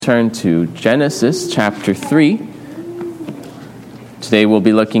Turn to Genesis chapter 3. Today we'll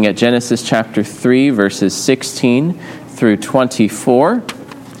be looking at Genesis chapter 3, verses 16 through 24.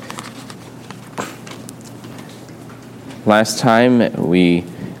 Last time we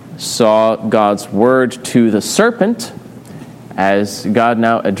saw God's word to the serpent as God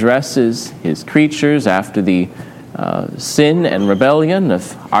now addresses his creatures after the sin and rebellion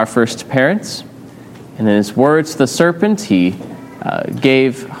of our first parents. And in his words to the serpent, he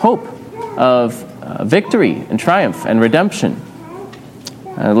gave hope of victory and triumph and redemption.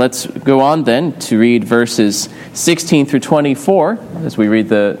 Let's go on then to read verses 16 through 24 as we read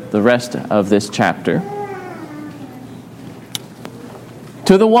the rest of this chapter.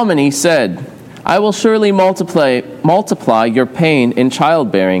 To the woman he said, I will surely multiply your pain in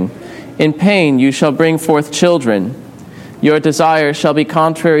childbearing. In pain you shall bring forth children. Your desire shall be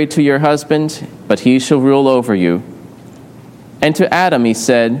contrary to your husband, but he shall rule over you. And to Adam he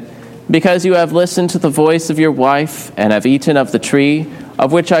said, because you have listened to the voice of your wife, and have eaten of the tree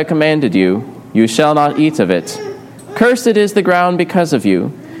of which I commanded you, you shall not eat of it. Cursed is the ground because of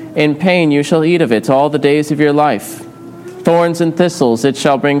you. In pain you shall eat of it all the days of your life. Thorns and thistles it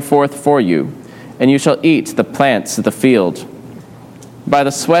shall bring forth for you, and you shall eat the plants of the field. By the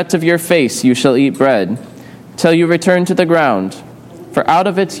sweat of your face you shall eat bread, till you return to the ground. For out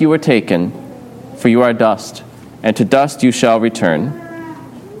of it you were taken, for you are dust, and to dust you shall return.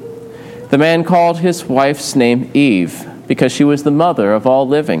 The man called his wife's name Eve, because she was the mother of all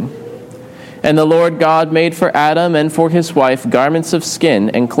living. And the Lord God made for Adam and for his wife garments of skin,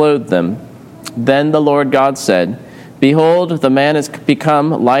 and clothed them. Then the Lord God said, behold, the man has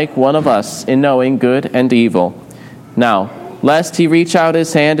become like one of us in knowing good and evil. Now, lest he reach out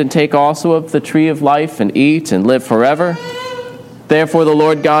his hand and take also of the tree of life, and eat and live forever. Therefore the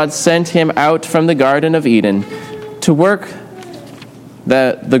Lord God sent him out from the Garden of Eden to work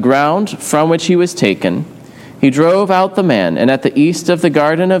the ground from which he was taken. He drove out the man, and at the east of the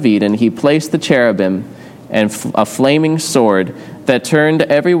Garden of Eden he placed the cherubim and a flaming sword that turned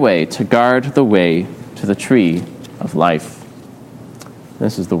every way to guard the way to the tree of life.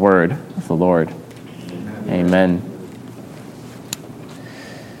 This is the word of the Lord. Amen.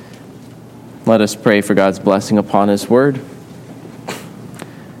 Let us pray for God's blessing upon his word.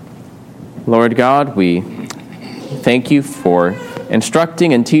 Lord God, we thank you for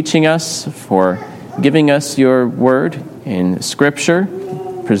instructing and teaching us, for giving us your word in Scripture,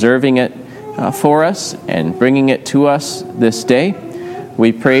 preserving it for us, and bringing it to us this day.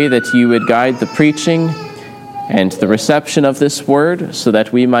 We pray that you would guide the preaching and the reception of this word so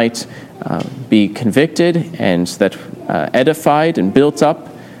that we might be convicted and that edified and built up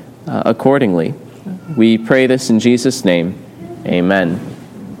accordingly. We pray this in Jesus' name. Amen.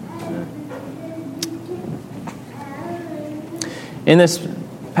 In this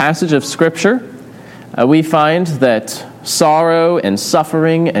passage of Scripture, we find that sorrow and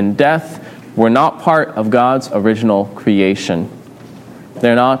suffering and death were not part of God's original creation.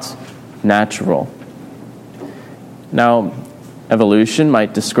 They're not natural. Now, evolution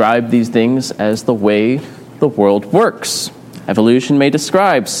might describe these things as the way the world works. Evolution may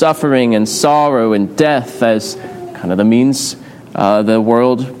describe suffering and sorrow and death as kind of the means the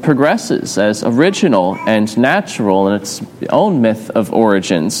world progresses, as original and natural in its own myth of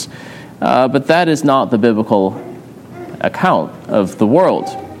origins. But that is not the biblical account of the world.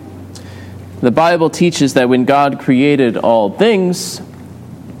 The Bible teaches that when God created all things,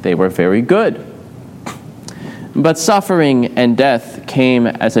 they were very good. But suffering and death came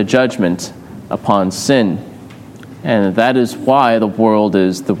as a judgment upon sin. And that is why the world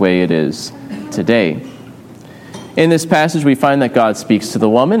is the way it is today. In this passage, we find that God speaks to the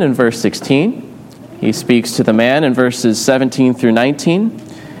woman in verse 16. He speaks to the man in verses 17 through 19.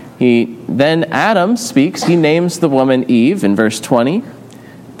 Then Adam speaks. He names the woman Eve in verse 20.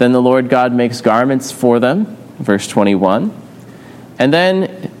 Then the Lord God makes garments for them, verse 21. And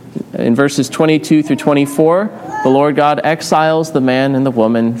then in verses 22 through 24, the Lord God exiles the man and the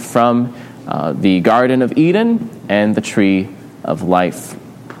woman from the Garden of Eden and the tree of life.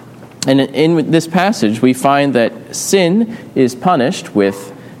 And in this passage, we find that sin is punished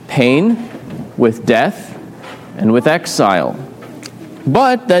with pain, with death, and with exile.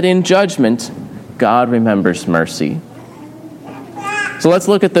 But that in judgment, God remembers mercy. So let's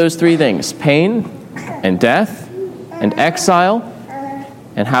look at those three things: pain and death and exile,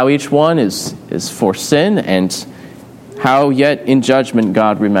 and how each one is for sin, and how yet in judgment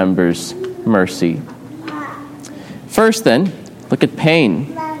God remembers mercy. First then, look at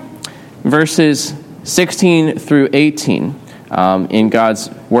pain. Verses 16 through 18, in God's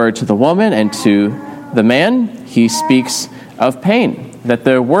word to the woman and to the man, he speaks of pain. that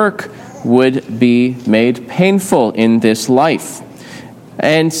their work would be made painful in this life.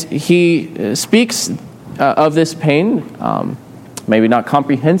 And he speaks of this pain, maybe not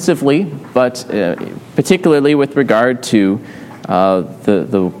comprehensively, but particularly with regard to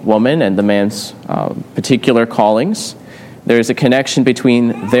the woman and the man's particular callings. There is a connection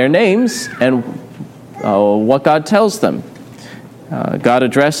between their names and what God tells them. God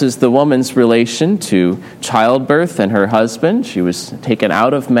addresses the woman's relation to childbirth and her husband. She was taken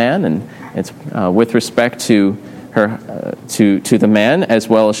out of man, and it's with respect to her to the man, as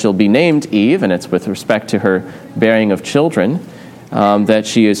well as she'll be named Eve, and it's with respect to her bearing of children that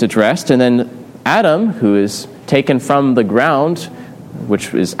she is addressed. And then Adam, who is taken from the ground,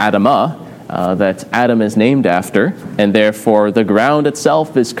 which is Adamah, that Adam is named after, and therefore the ground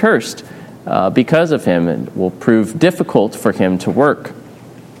itself is cursed because of him, and will prove difficult for him to work.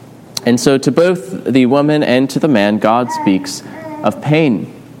 And so to both the woman and to the man, God speaks of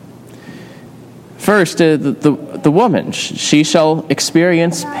pain. First, the woman, she shall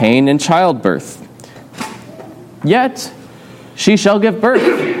experience pain in childbirth. Yet she shall give birth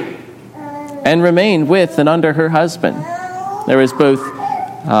and remain with and under her husband. There is both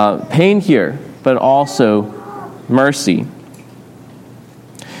pain here, but also mercy.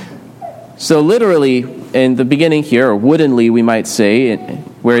 So literally, in the beginning here, or woodenly we might say,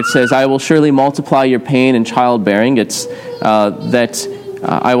 where it says, I will surely multiply your pain in childbearing, it's that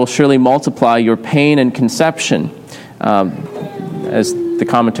I will surely multiply your pain in conception. As the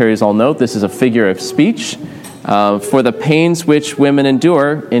commentaries all note, this is a figure of speech for the pains which women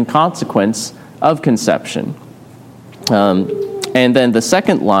endure in consequence of conception. And then the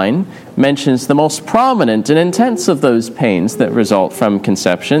second line mentions the most prominent and intense of those pains that result from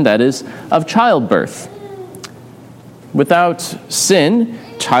conception, that is, of childbirth. Without sin,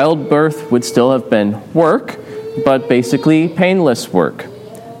 childbirth would still have been work, but basically painless work.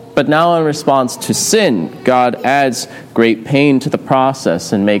 But now in response to sin, God adds great pain to the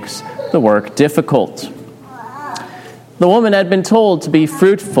process and makes the work difficult. The woman had been told to be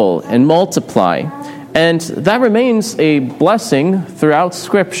fruitful and multiply, and that remains a blessing throughout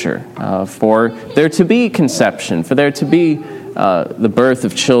Scripture, for there to be conception, for there to be the birth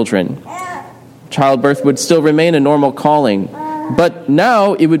of children. Childbirth would still remain a normal calling, but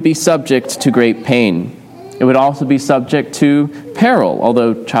now it would be subject to great pain. It would also be subject to peril,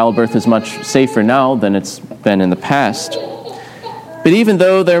 although childbirth is much safer now than it's been in the past. But even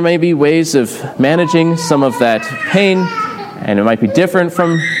though there may be ways of managing some of that pain, and it might be different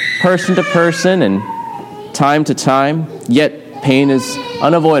from person to person and time to time, yet pain is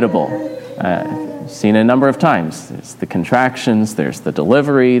unavoidable. Seen a number of times. There's the contractions, there's the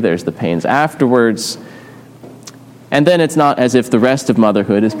delivery, there's the pains afterwards. And then it's not as if the rest of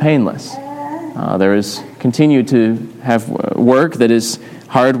motherhood is painless. There is continued to have work that is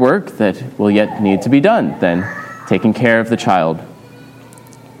hard work that will yet need to be done, then taking care of the child.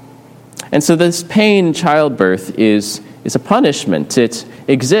 And so this pain in childbirth is a punishment. It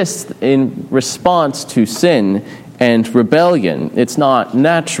exists in response to sin and rebellion. It's not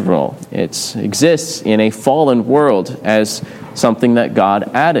natural. It exists in a fallen world as something that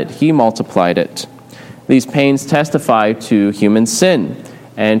God added. He multiplied it. These pains testify to human sin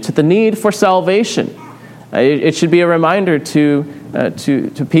and to the need for salvation. It should be a reminder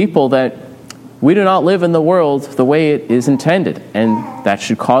to people that we do not live in the world the way it is intended, and that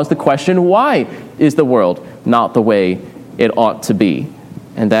should cause the question, why is the world not the way it ought to be?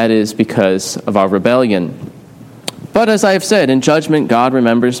 And that is because of our rebellion. But as I have said, in judgment, God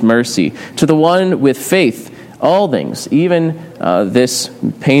remembers mercy. To the one with faith, all things, even this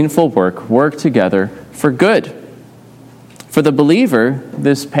painful work together for good. For the believer,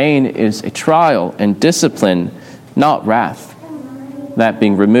 this pain is a trial and discipline, not wrath, that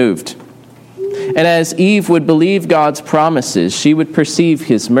being removed. And as Eve would believe God's promises, she would perceive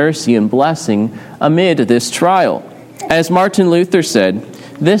his mercy and blessing amid this trial. As Martin Luther said,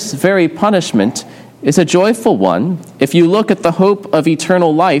 this very punishment is a joyful one if you look at the hope of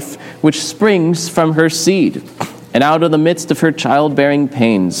eternal life which springs from her seed and out of the midst of her childbearing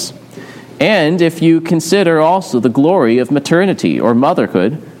pains. And if you consider also the glory of maternity or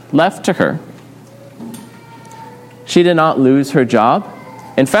motherhood left to her. She did not lose her job.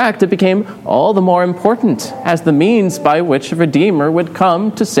 In fact, it became all the more important as the means by which a Redeemer would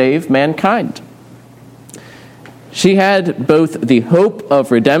come to save mankind. She had both the hope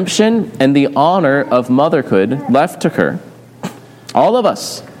of redemption and the honor of motherhood left to her. All of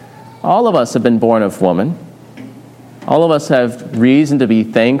us have been born of woman. All of us have reason to be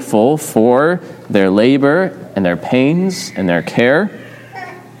thankful for their labor and their pains and their care.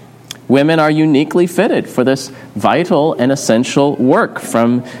 women are uniquely fitted for this vital and essential work,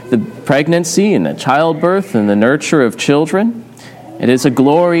 from the pregnancy and the childbirth and the nurture of children. It is a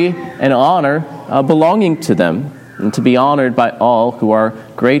glory and honor belonging to them, and to be honored by all who are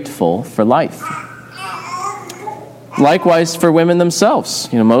grateful for life. Likewise for women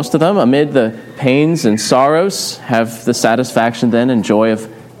themselves. Most of them, amid the pains and sorrows, have the satisfaction then and joy of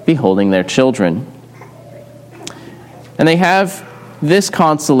beholding their children. And they have this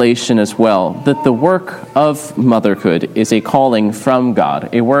consolation as well, that the work of motherhood is a calling from God,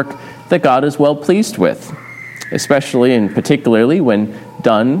 a work that God is well pleased with, especially and particularly when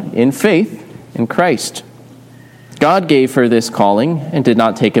done in faith in Christ. God gave her this calling and did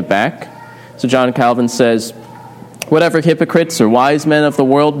not take it back. So John Calvin says, "Whatever hypocrites or wise men of the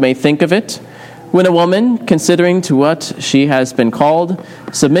world may think of it, when a woman, considering to what she has been called,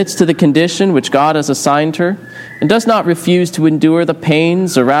 submits to the condition which God has assigned her, and does not refuse to endure the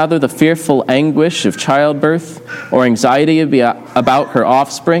pains, or rather the fearful anguish of childbirth, or anxiety about her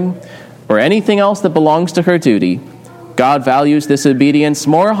offspring, or anything else that belongs to her duty, God values this obedience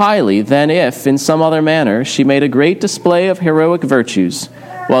more highly than if, in some other manner, she made a great display of heroic virtues,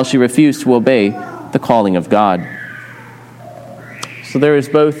 while she refused to obey the calling of God." So there is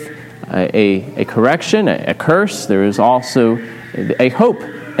both a correction, a curse. There is also a hope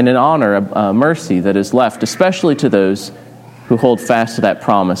and an honor, a mercy that is left, especially to those who hold fast to that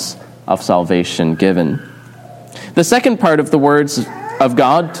promise of salvation given. The second part of the words of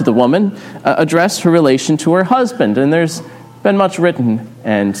God to the woman address her relation to her husband, and there's been much written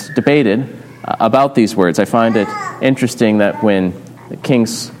and debated about these words. I find it interesting that when the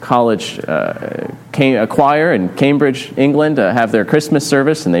King's College choir in Cambridge, England, have their Christmas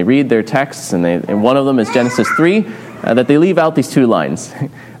service, and they read their texts, and one of them is Genesis 3, that they leave out these two lines,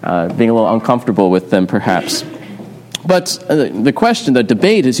 being a little uncomfortable with them, perhaps. But the question, the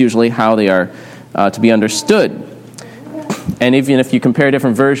debate, is usually how they are to be understood. And even if you compare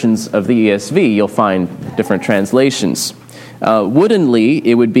different versions of the ESV, you'll find different translations. Woodenly,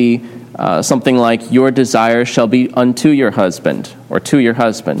 it would be something like, "Your desire shall be unto your husband," or "to your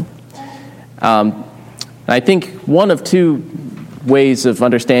husband." I think one of two ways of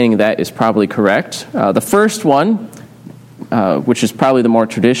understanding that is probably correct. The first one, which is probably the more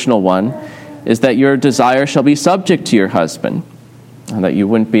traditional one, is that your desire shall be subject to your husband, and that you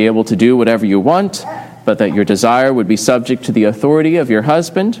wouldn't be able to do whatever you want, but that your desire would be subject to the authority of your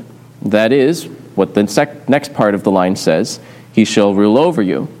husband. That is what the next part of the line says, "He shall rule over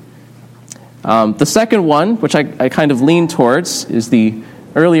you." The second one, which I kind of lean towards, is the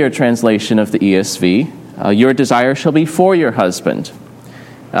earlier translation of the ESV, "Your desire shall be for your husband."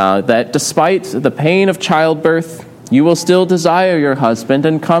 That despite the pain of childbirth, you will still desire your husband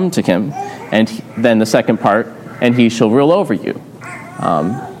and come to him. And then the second part, "and he shall rule over you."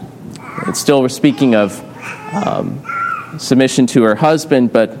 It's still speaking of submission to her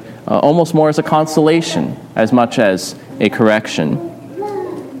husband, but almost more as a consolation, as much as a correction,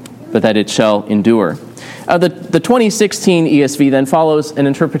 but that it shall endure. The 2016 ESV then follows an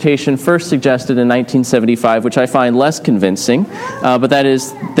interpretation first suggested in 1975, which I find less convincing, but that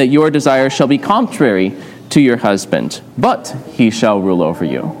is that your desire shall be contrary to your husband, but he shall rule over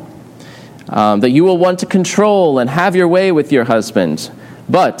you. That you will want to control and have your way with your husband,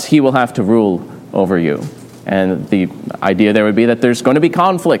 but he will have to rule over you. And the idea there would be that there's going to be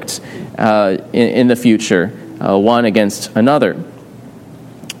conflict in the future, one against another.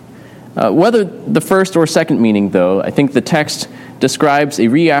 Whether the first or second meaning, though, I think the text describes a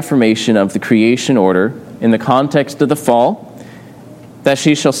reaffirmation of the creation order in the context of the fall, that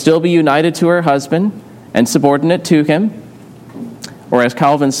she shall still be united to her husband and subordinate to him. Or as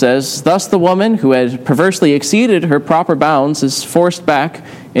Calvin says, "Thus the woman who had perversely exceeded her proper bounds is forced back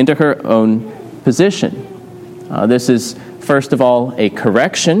into her own position." This is, first of all, a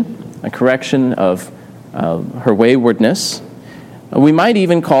correction of her waywardness. We might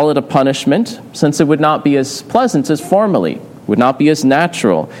even call it a punishment, since it would not be as pleasant as formerly, would not be as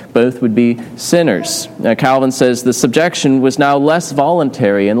natural. Both would be sinners. Calvin says the subjection was now less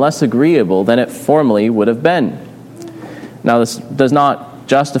voluntary and less agreeable than it formerly would have been. Now, this does not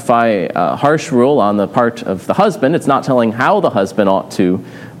justify a harsh rule on the part of the husband. It's not telling how the husband ought to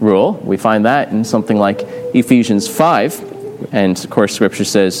rule. We find that in something like Ephesians 5. And, of course, Scripture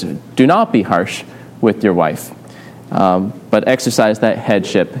says, "Do not be harsh with your wife, but exercise that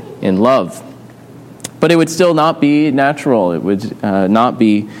headship in love." But it would still not be natural. It would not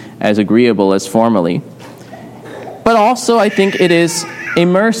be as agreeable as formerly. But also, I think it is a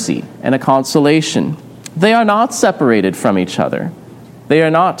mercy and a consolation. They are not separated from each other. They are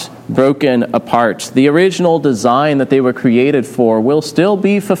not broken apart. The original design that they were created for will still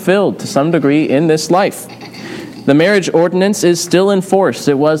be fulfilled to some degree in this life. The marriage ordinance is still in force.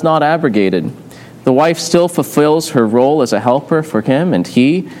 It was not abrogated. The wife still fulfills her role as a helper for him, and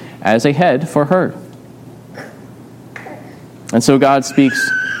he as a head for her. And so God speaks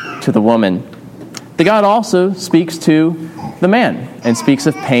to the woman. But God also speaks to the man and speaks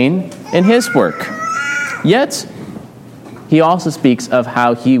of pain in his work. Yet, he also speaks of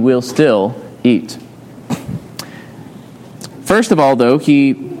how he will still eat. First of all, though,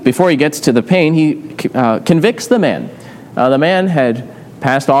 before he gets to the pain, he convicts the man. The man had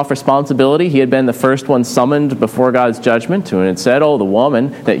passed off responsibility. He had been the first one summoned before God's judgment, and had said, "Oh, the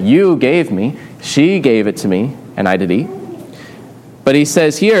woman that you gave me, she gave it to me, and I did eat." But he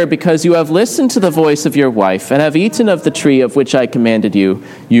says here, "Because you have listened to the voice of your wife, and have eaten of the tree of which I commanded you,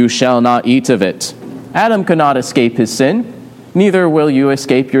 you shall not eat of it." Adam could not escape his sin. Neither will you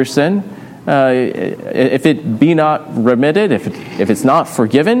escape your sin. If it be not remitted, if it's not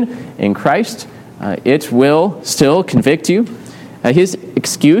forgiven in Christ, it will still convict you. His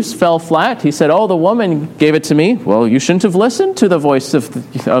excuse fell flat. He said, "Oh, the woman gave it to me." Well, you shouldn't have listened to the voice of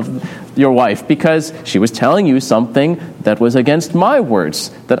your wife, because she was telling you something that was against my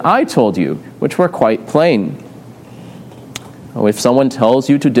words that I told you, which were quite plain. If someone tells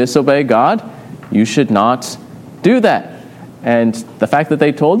you to disobey God, you should not do that. And the fact that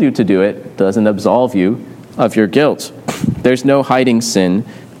they told you to do it doesn't absolve you of your guilt. There's no hiding sin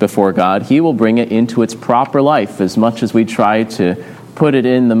before God. He will bring it into its proper life, as much as we try to put it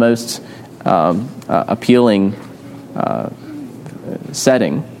in the most appealing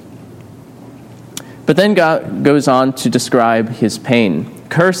setting. But then God goes on to describe his pain.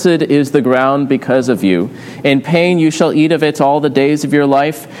 "Cursed is the ground because of you. In pain you shall eat of it all the days of your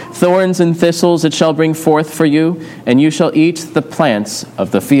life. Thorns and thistles it shall bring forth for you, and you shall eat the plants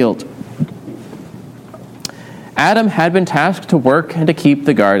of the field." Adam had been tasked to work and to keep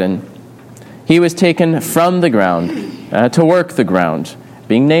the garden. He was taken from the ground to work the ground,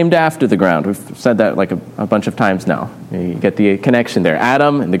 being named after the ground. We've said that like a bunch of times now. You get the connection there.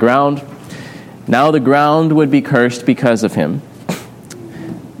 Adam and the ground. Now the ground would be cursed because of him.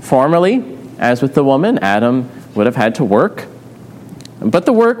 Formerly, as with the woman, Adam would have had to work. But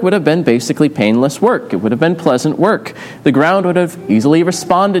the work would have been basically painless work. It would have been pleasant work. The ground would have easily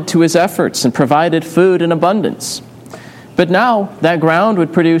responded to his efforts and provided food in abundance. But now that ground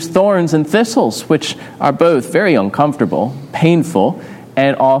would produce thorns and thistles, which are both very uncomfortable, painful,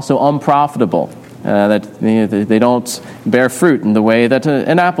 and also unprofitable. That they don't bear fruit in the way that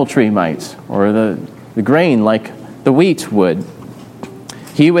an apple tree might, or the grain like the wheat would.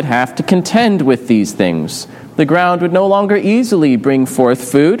 He would have to contend with these things. The ground would no longer easily bring forth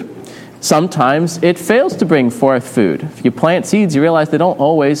food. Sometimes it fails to bring forth food. If you plant seeds, you realize they don't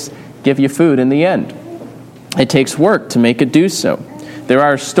always give you food in the end. It takes work to make it do so. There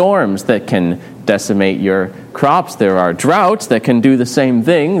are storms that can decimate your crops. There are droughts that can do the same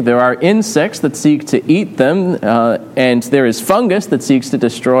thing. There are insects that seek to eat them, and there is fungus that seeks to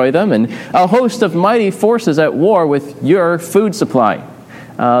destroy them, and a host of mighty forces at war with your food supply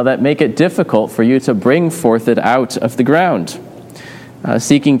that make it difficult for you to bring forth it out of the ground,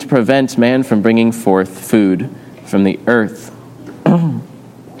 seeking to prevent man from bringing forth food from the earth.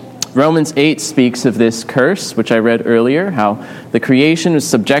 Romans 8 speaks of this curse, which I read earlier, how the creation is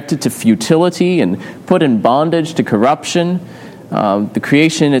subjected to futility and put in bondage to corruption. The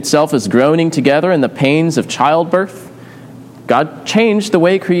creation itself is groaning together in the pains of childbirth. God changed the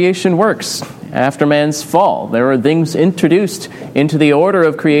way creation works after man's fall. There were things introduced into the order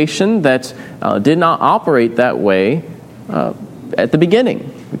of creation that did not operate that way at the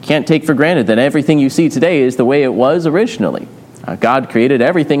beginning. We can't take for granted that everything you see today is the way it was originally. God created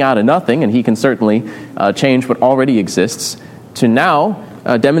everything out of nothing, and he can certainly change what already exists to now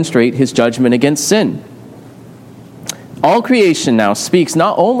demonstrate his judgment against sin. All creation now speaks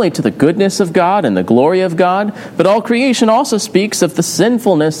not only to the goodness of God and the glory of God, but all creation also speaks of the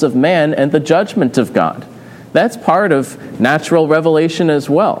sinfulness of man and the judgment of God. That's part of natural revelation as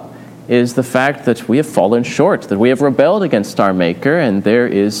well, is the fact that we have fallen short, that we have rebelled against our Maker, and there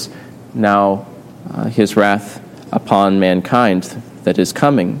is now his wrath upon mankind that is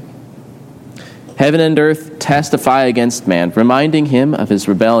coming. Heaven and earth testify against man, reminding him of his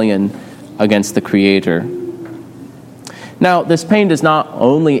rebellion against the Creator. Now, this pain does not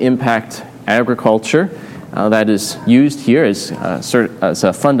only impact agriculture. That is used here as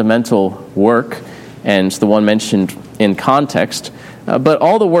a fundamental work, and the one mentioned in context. But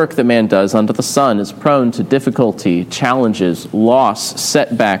all the work that man does under the sun is prone to difficulty, challenges, loss,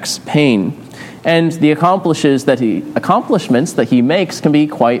 setbacks, pain. And the accomplishments that he makes can be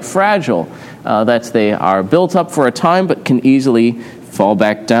quite fragile, that they are built up for a time but can easily fall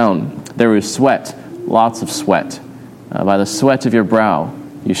back down. There is sweat, lots of sweat. By the sweat of your brow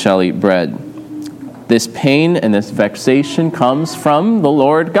you shall eat bread. This pain and this vexation comes from the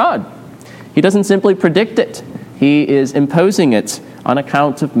Lord God. He doesn't simply predict it. He is imposing it on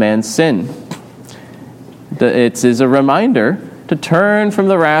account of man's sin. It is a reminder to turn from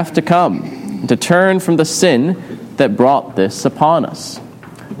the wrath to come, to turn from the sin that brought this upon us.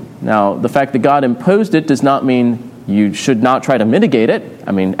 Now, the fact that God imposed it does not mean you should not try to mitigate it.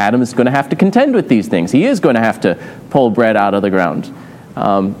 I mean, Adam is going to have to contend with these things. He is going to have to pull bread out of the ground.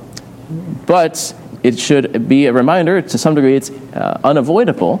 But it should be a reminder, to some degree it's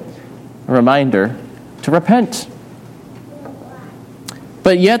unavoidable, a reminder to repent.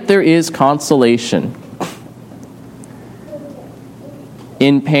 But yet there is consolation.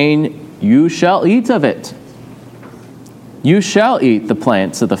 In pain you shall eat of it. You shall eat the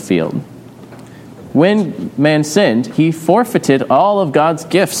plants of the field. When man sinned, he forfeited all of God's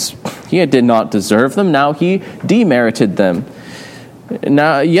gifts. He did not deserve them. Now he demerited them.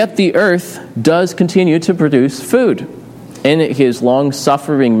 Now, yet the earth does continue to produce food. In his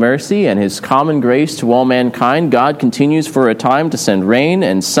long-suffering mercy and his common grace to all mankind, God continues for a time to send rain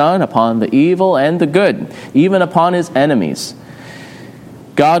and sun upon the evil and the good, even upon his enemies.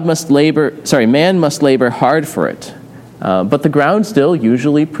 Man must labor hard for it, but the ground still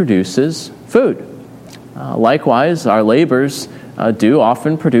usually produces food. Likewise, our labors do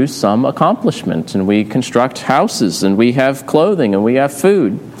often produce some accomplishment, and we construct houses, and we have clothing, and we have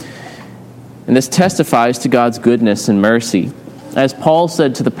food. And this testifies to God's goodness and mercy. As Paul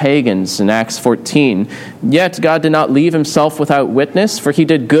said to the pagans in Acts 14, "Yet God did not leave himself without witness, for he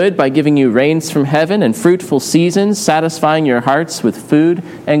did good by giving you rains from heaven and fruitful seasons, satisfying your hearts with food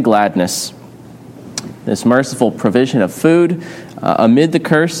and gladness." This merciful provision of food amid the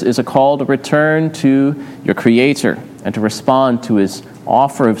curse is a call to return to your Creator and to respond to his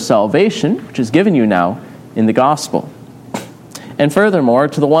offer of salvation, which is given you now in the gospel. And furthermore,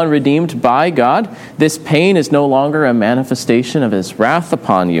 to the one redeemed by God, this pain is no longer a manifestation of his wrath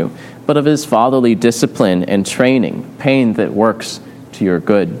upon you, but of his fatherly discipline and training, pain that works to your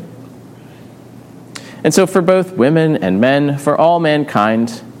good. And so for both women and men, for all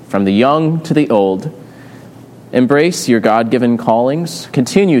mankind, from the young to the old, embrace your God-given callings,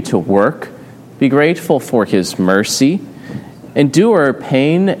 continue to work, be grateful for his mercy, endure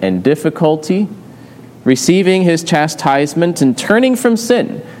pain and difficulty, receiving his chastisement and turning from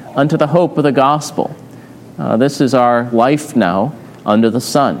sin unto the hope of the gospel. This is our life now under the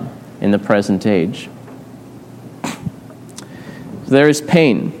sun in the present age. There is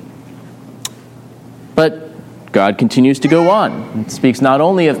pain, but God continues to go on. It speaks not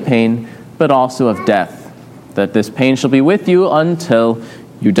only of pain, but also of death, that this pain shall be with you until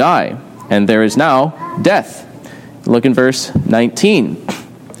you die. And there is now death. Look in verse 19.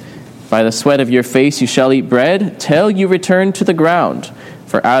 By the sweat of your face you shall eat bread, till you return to the ground.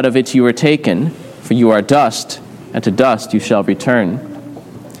 For out of it you were taken, for you are dust, and to dust you shall return.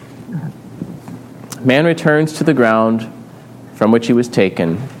 Man returns to the ground from which he was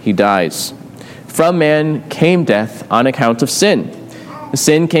taken. He dies. From man came death on account of sin.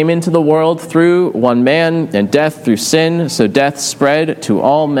 Sin came into the world through one man, and death through sin, so death spread to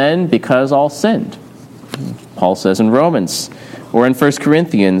all men because all sinned. Paul says in Romans, or in 1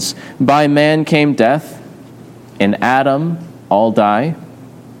 Corinthians, by man came death, in Adam all die.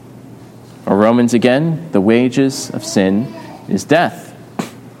 Or Romans again, the wages of sin is death.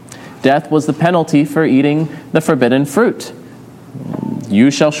 Death was the penalty for eating the forbidden fruit.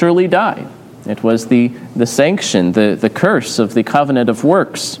 You shall surely die. It was the sanction, the curse of the covenant of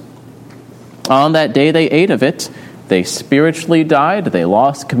works. On that day they ate of it. They spiritually died. They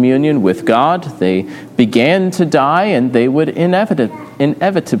lost communion with God. They began to die, and they would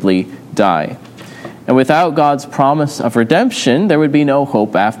inevitably die. And without God's promise of redemption, there would be no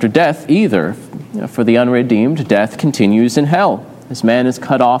hope after death either. For the unredeemed, death continues in hell, as man is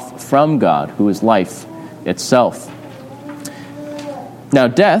cut off from God, who is life itself. Now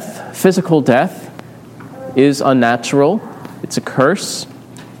death, physical death, is unnatural. It's a curse.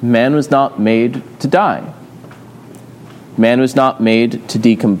 Man was not made to die. Man was not made to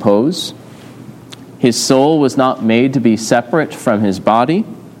decompose. His soul was not made to be separate from his body.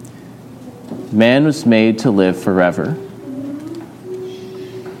 Man was made to live forever.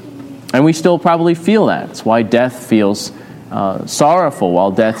 And we still probably feel that. It's why death feels sorrowful,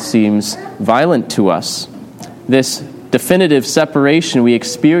 while death seems violent to us. This definitive separation we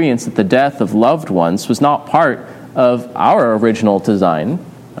experience at the death of loved ones was not part of our original design.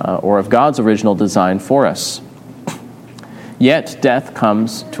 or of God's original design for us. Yet death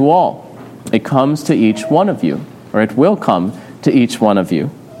comes to all. It comes to each one of you, or it will come to each one of you.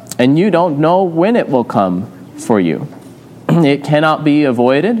 And you don't know when it will come for you. It cannot be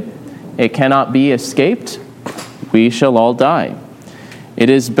avoided. It cannot be escaped. We shall all die. It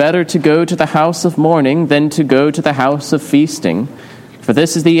is better to go to the house of mourning than to go to the house of feasting. For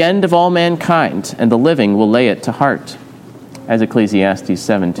this is the end of all mankind, and the living will lay it to heart, as Ecclesiastes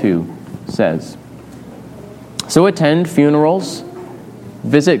 7:2 says. So attend funerals,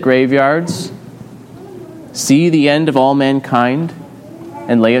 visit graveyards, see the end of all mankind,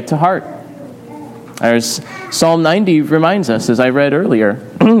 and lay it to heart. As Psalm 90 reminds us, as I read earlier,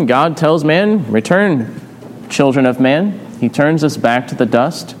 God tells man, return, children of man. He turns us back to the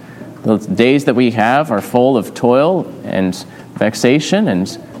dust. The days that we have are full of toil and vexation, and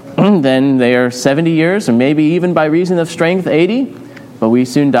then they are 70 years, or maybe even by reason of strength 80, but we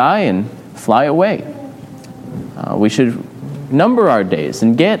soon die and fly away. We should number our days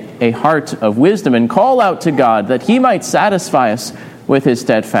and get a heart of wisdom and call out to God that He might satisfy us with His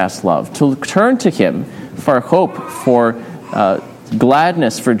steadfast love, to turn to Him for hope, for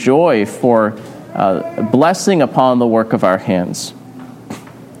gladness, for joy, for blessing upon the work of our hands.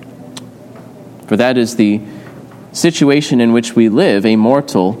 For that is the situation in which we live, a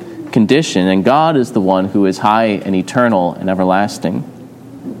mortal condition, and God is the one who is high and eternal and everlasting.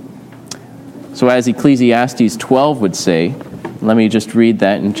 So as Ecclesiastes 12 would say, let me just read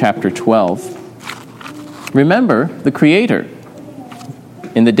that in chapter 12. Remember the Creator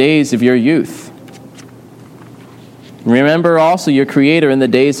in the days of your youth. Remember also your Creator in the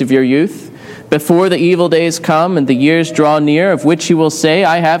days of your youth, before the evil days come and the years draw near, of which you will say,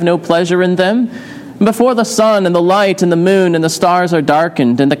 I have no pleasure in them. Before the sun and the light and the moon and the stars are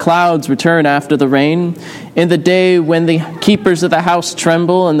darkened, and the clouds return after the rain, in the day when the keepers of the house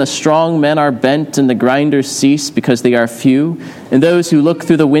tremble, and the strong men are bent, and the grinders cease because they are few, and those who look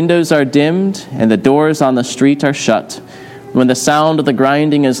through the windows are dimmed, and the doors on the street are shut, when the sound of the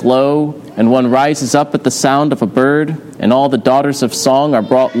grinding is low, and one rises up at the sound of a bird, and all the daughters of song are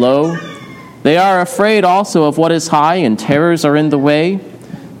brought low, they are afraid also of what is high, and terrors are in the way.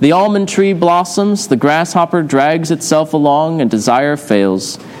 The almond tree blossoms, the grasshopper drags itself along, and desire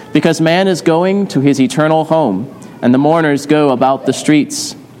fails, because man is going to his eternal home, and the mourners go about the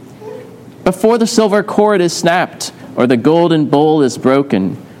streets. Before the silver cord is snapped, or the golden bowl is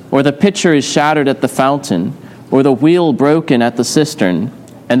broken, or the pitcher is shattered at the fountain, or the wheel broken at the cistern,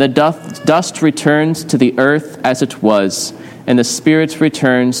 and the dust returns to the earth as it was, and the spirit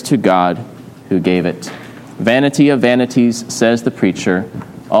returns to God who gave it. Vanity of vanities, says the preacher.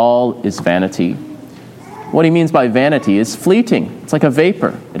 All is vanity. What he means by vanity is fleeting. It's like a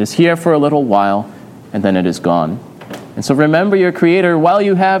vapor. It is here for a little while, and then it is gone. And so remember your Creator while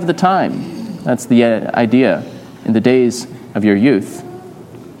you have the time. That's the idea in the days of your youth.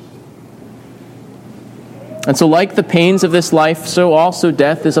 And so like the pains of this life, so also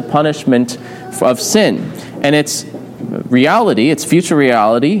death is a punishment of sin. And its reality, its future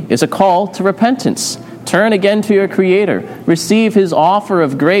reality, is a call to repentance. Turn again to your Creator. Receive His offer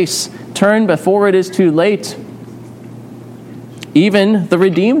of grace. Turn before it is too late. Even the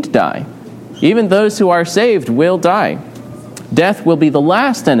redeemed die. Even those who are saved will die. Death will be the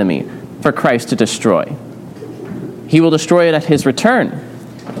last enemy for Christ to destroy. He will destroy it at His return,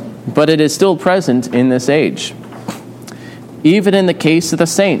 but it is still present in this age. Even in the case of the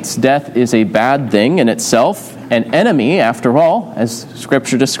saints, death is a bad thing in itself, an enemy, after all, as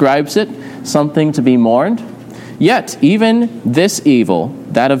Scripture describes it, something to be mourned. Yet, even this evil,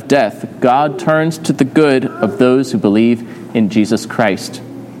 that of death, God turns to the good of those who believe in Jesus Christ.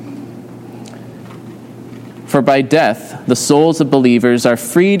 For by death, the souls of believers are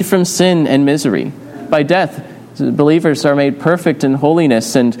freed from sin and misery. By death, believers are made perfect in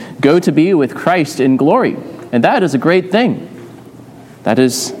holiness and go to be with Christ in glory. And that is a great thing. That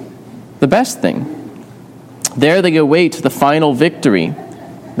is the best thing. There they await the final victory,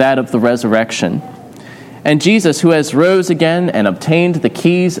 that of the resurrection. And Jesus, who has rose again and obtained the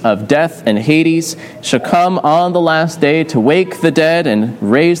keys of death and Hades, shall come on the last day to wake the dead and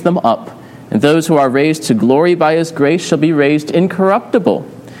raise them up. And those who are raised to glory by His grace shall be raised incorruptible.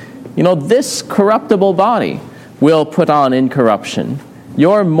 You know, this corruptible body will put on incorruption.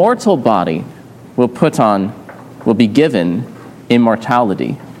 Your mortal body will be given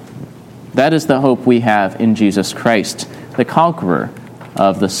immortality. That is the hope we have in Jesus Christ, the conqueror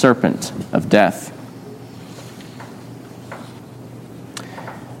of the serpent of death.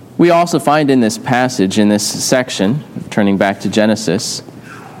 We also find in this passage, in this section, turning back to Genesis,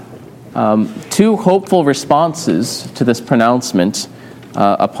 two hopeful responses to this pronouncement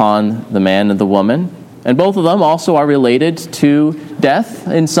upon the man and the woman. And both of them also are related to death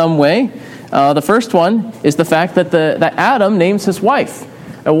in some way. The first one is the fact that Adam names his wife.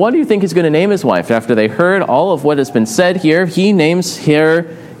 And what do you think he's going to name his wife? After they heard all of what has been said here, he names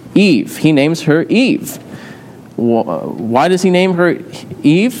her Eve. He names her Eve. Why does he name her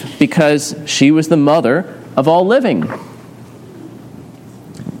Eve? Because she was the mother of all living.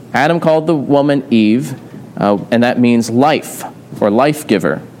 Adam called the woman Eve, and that means life or life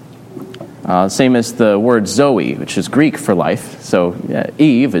giver. Same as the word Zoe, which is Greek for life. So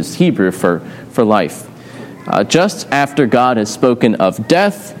Eve is Hebrew for life. Just after God has spoken of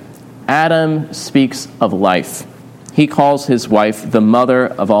death, Adam speaks of life. He calls his wife the mother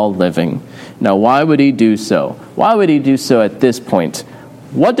of all living. Now, why would he do so? Why would he do so at this point?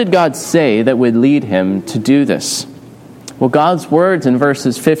 What did God say that would lead him to do this? Well, God's words in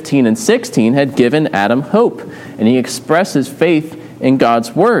verses 15 and 16 had given Adam hope, and he expresses faith in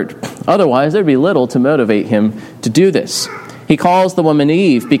God's word. Otherwise, there'd be little to motivate him to do this. He calls the woman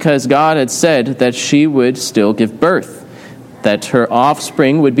Eve because God had said that she would still give birth, that her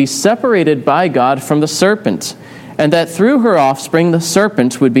offspring would be separated by God from the serpent, and that through her offspring the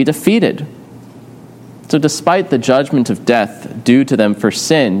serpent would be defeated. So despite the judgment of death due to them for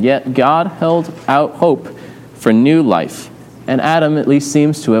sin, yet God held out hope for new life, and Adam at least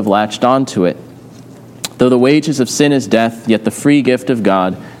seems to have latched onto it. Though the wages of sin is death, yet the free gift of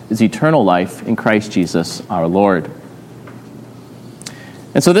God is eternal life in Christ Jesus our Lord.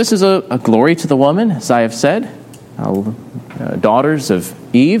 And so this is a glory to the woman, as I have said, daughters of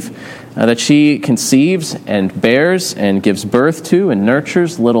Eve, that she conceives and bears and gives birth to and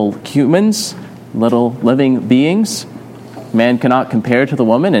nurtures little humans, little living beings. Man cannot compare to the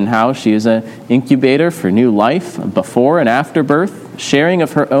woman in how she is an incubator for new life before and after birth, sharing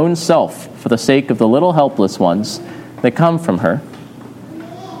of her own self for the sake of the little helpless ones that come from her.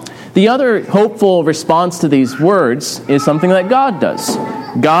 The other hopeful response to these words is something that God does.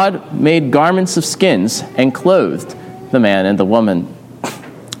 God made garments of skins and clothed the man and the woman.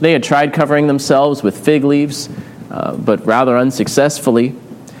 They had tried covering themselves with fig leaves, but rather unsuccessfully.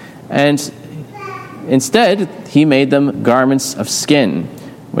 And instead, he made them garments of skin,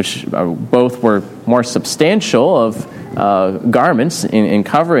 which both were more substantial of garments in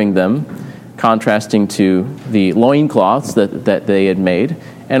covering them, contrasting to the loincloths that they had made,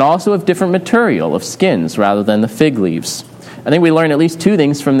 and also of different material, of skins, rather than the fig leaves. I think we learn at least two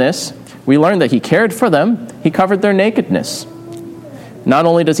things from this. We learn that he cared for them. He covered their nakedness. Not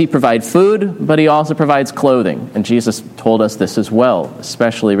only does he provide food, but he also provides clothing. And Jesus told us this as well,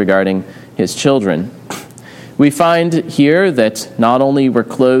 especially regarding his children. We find here that not only were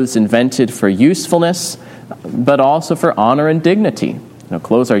clothes invented for usefulness, but also for honor and dignity.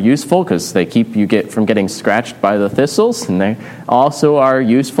 Clothes are useful because they keep you from getting scratched by the thistles, and they also are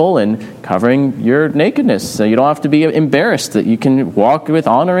useful in covering your nakedness, so you don't have to be embarrassed, that you can walk with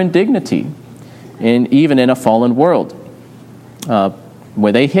honor and dignity, even in a fallen world,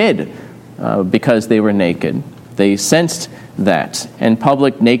 where they hid because they were naked. They sensed that, and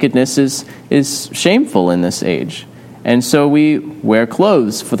public nakedness is shameful in this age. And so we wear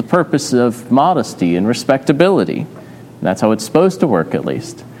clothes for the purpose of modesty and respectability. That's how it's supposed to work, at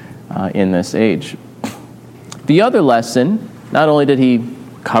least, in this age. The other lesson, not only did he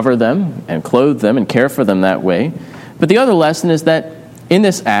cover them and clothe them and care for them that way, but the other lesson is that in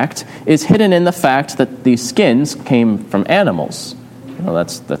this act is hidden in the fact that these skins came from animals.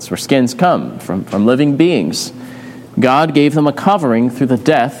 That's where skins come, from living beings. God gave them a covering through the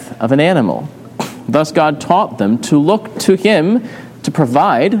death of an animal. Thus God taught them to look to him to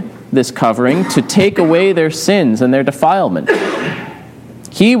provide this covering, to take away their sins and their defilement.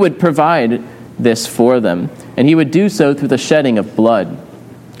 He would provide this for them, and he would do so through the shedding of blood.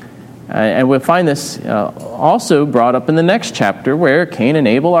 And we'll find this also brought up in the next chapter, where Cain and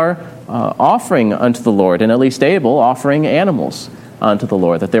Abel are offering unto the Lord, and at least Abel offering animals unto the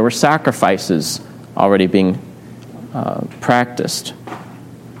Lord, that there were sacrifices already being practiced.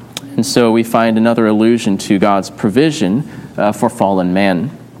 And so we find another allusion to God's provision for fallen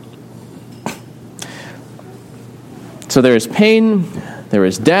man. So there is pain, there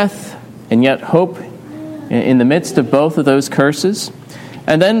is death, and yet hope in the midst of both of those curses.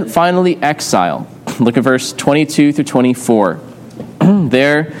 And then finally, exile. Look at verse 22 through 24.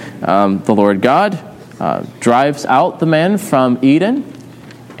 There, the Lord God drives out the man from Eden,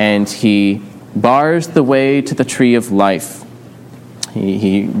 and he bars the way to the tree of life.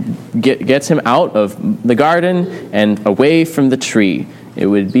 He gets him out of the garden and away from the tree. It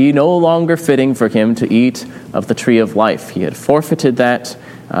would be no longer fitting for him to eat of the tree of life. He had forfeited that.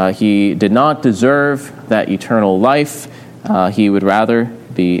 He did not deserve that eternal life. He would rather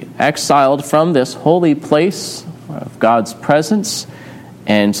be exiled from this holy place of God's presence,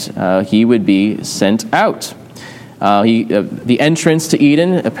 and he would be sent out. The entrance to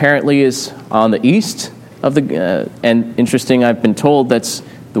Eden apparently is on the east of the, and interesting, I've been told that's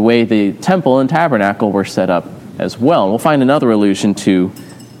the way the temple and tabernacle were set up as well. And we'll find another allusion to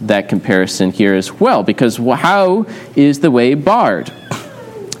that comparison here as well, because how is the way barred?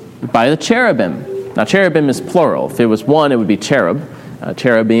 By the cherubim. Now, cherubim is plural. If it was one, it would be cherub.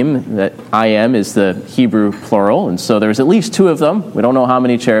 Cherubim, that I am, is the Hebrew plural, and so there's at least two of them. We don't know how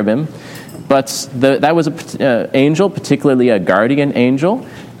many cherubim, but that was an angel, particularly a guardian angel,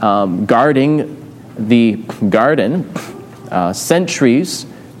 guarding the garden, sentries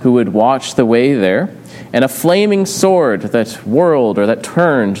who would watch the way there, and a flaming sword that whirled or that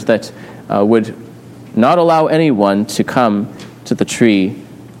turned, that would not allow anyone to come to the tree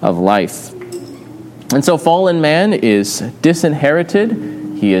of life. And so fallen man is disinherited,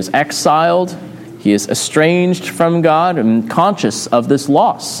 he is exiled, he is estranged from God and conscious of this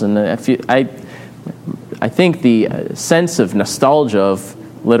loss. And I think the sense of nostalgia,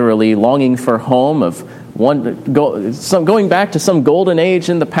 of literally longing for home, of going back to some golden age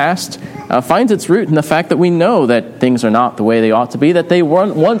in the past, finds its root in the fact that we know that things are not the way they ought to be, that they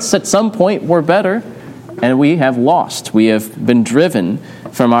once at some point were better, and we have lost. We have been driven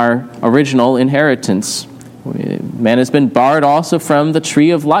from our original inheritance. Man has been barred also from the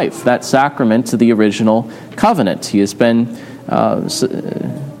tree of life, that sacrament to the original covenant. He has been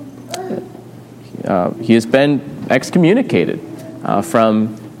excommunicated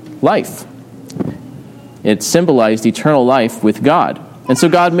from life. It symbolized eternal life with God. And so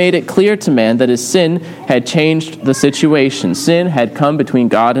God made it clear to man that his sin had changed the situation. Sin had come between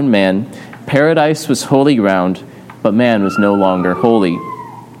God and man. Paradise was holy ground, but man was no longer holy.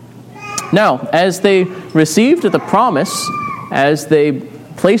 Now, as they received the promise, as they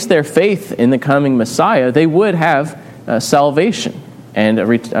placed their faith in the coming Messiah, they would have salvation and a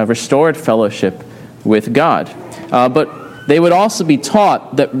restored fellowship with God. But they would also be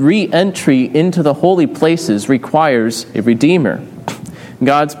taught that re-entry into the holy places requires a Redeemer.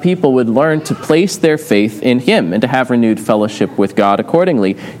 God's people would learn to place their faith in Him and to have renewed fellowship with God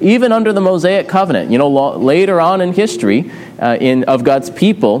accordingly. Even under the Mosaic covenant, later on in history of God's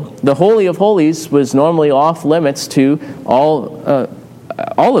people, the Holy of Holies was normally off limits to all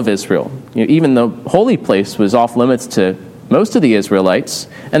of Israel. Even the holy place was off limits to most of the Israelites.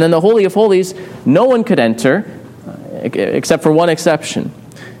 And then the Holy of Holies, no one could enter except for one exception.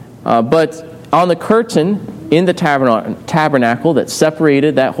 But on the curtain in the tabernacle that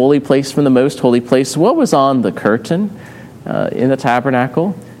separated that holy place from the most holy place, what was on the curtain in the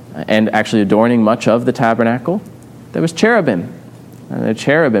tabernacle and actually adorning much of the tabernacle? There was cherubim. The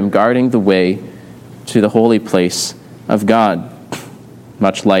cherubim guarding the way to the holy place of God,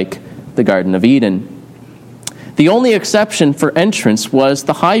 much like the Garden of Eden. The only exception for entrance was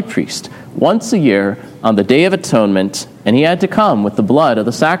the high priest, once a year on the Day of Atonement, and he had to come with the blood of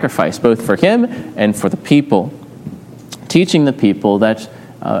the sacrifice, both for him and for the people, teaching the people that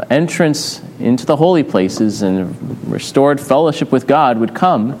entrance into the holy places and restored fellowship with God would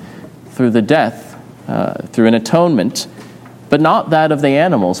come through the death, through an atonement, but not that of the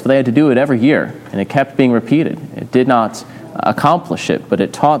animals, for they had to do it every year, and it kept being repeated. It did not accomplish it, but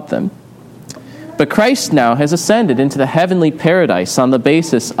it taught them. But Christ now has ascended into the heavenly paradise on the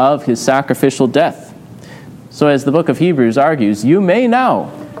basis of his sacrificial death. So as the book of Hebrews argues, you may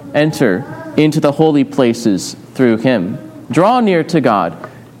now enter into the holy places through him. Draw near to God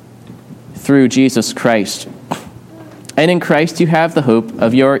through Jesus Christ. And in Christ you have the hope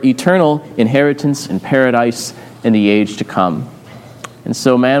of your eternal inheritance in paradise in the age to come. And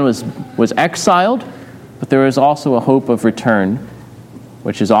so man was exiled, but there is also a hope of return,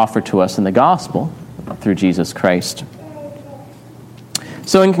 which is offered to us in the gospel through Jesus Christ.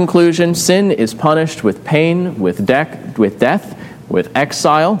 So in conclusion, sin is punished with pain, with death, with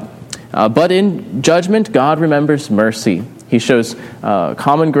exile. But in judgment, God remembers mercy. He shows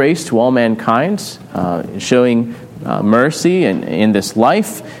common grace to all mankind, showing mercy in this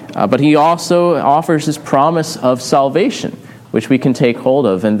life. But he also offers his promise of salvation, which we can take hold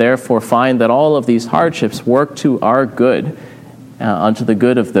of, and therefore find that all of these hardships work to our good, unto the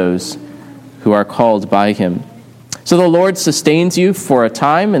good of those who are called by him. So the Lord sustains you for a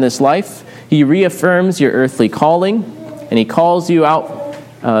time in this life. He reaffirms your earthly calling, and he calls you out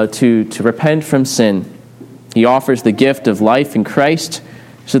to repent from sin. He offers the gift of life in Christ,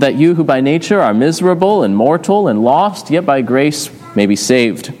 so that you who by nature are miserable and mortal and lost, yet by grace may be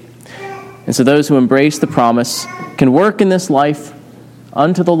saved. And so those who embrace the promise can work in this life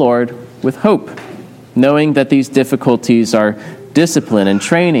unto the Lord with hope, knowing that these difficulties are discipline and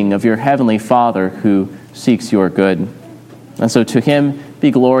training of your heavenly Father who seeks your good. And so to him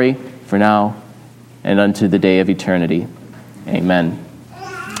be glory for now and unto the day of eternity. Amen.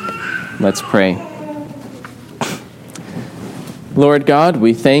 Let's pray. Lord God,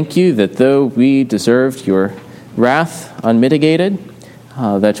 we thank you that though we deserved your wrath unmitigated,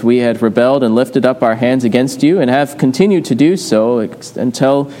 that we had rebelled and lifted up our hands against you and have continued to do so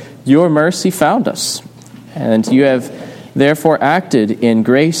until your mercy found us. And you have therefore acted in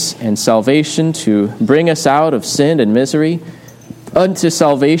grace and salvation to bring us out of sin and misery unto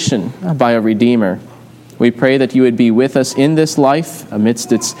salvation by a Redeemer. We pray that you would be with us in this life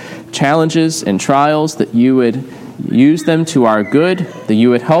amidst its challenges and trials, that you would use them to our good, that you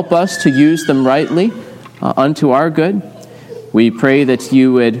would help us to use them rightly unto our good. We pray that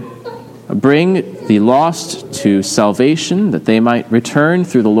you would bring the lost to salvation, that they might return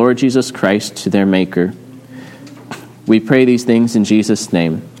through the Lord Jesus Christ to their Maker. We pray these things in Jesus'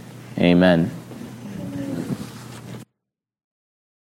 name. Amen.